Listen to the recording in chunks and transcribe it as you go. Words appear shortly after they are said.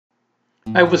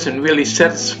I wasn't really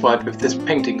satisfied with this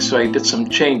painting, so I did some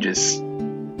changes.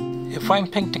 If I'm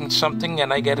painting something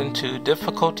and I get into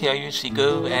difficulty, I usually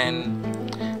go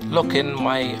and look in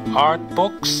my art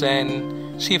books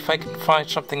and see if I can find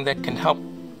something that can help.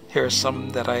 Here are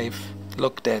some that I've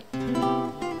looked at.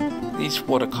 These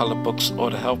watercolor books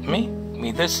ought to help me.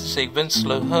 This is a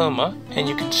Winslow Herma, and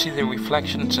you can see the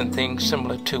reflections and things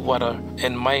similar to what are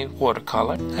in my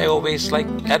watercolor. I always like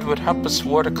Edward Hopper's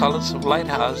watercolors of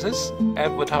lighthouses.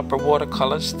 Edward Hopper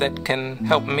watercolors that can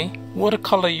help me.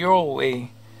 Watercolor Your Way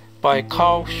by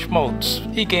Carl Schmaltz.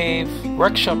 He gave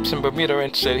workshops in Bermuda,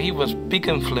 and so he was a big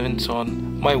influence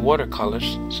on my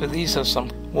watercolors. So these are some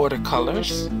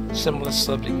watercolors, similar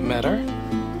subject matter.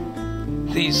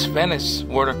 These Venice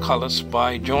watercolors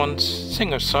by John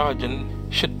Singer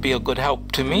Sargent should be a good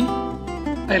help to me.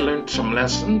 I learned some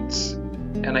lessons,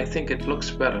 and I think it looks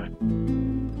better.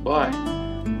 Bye.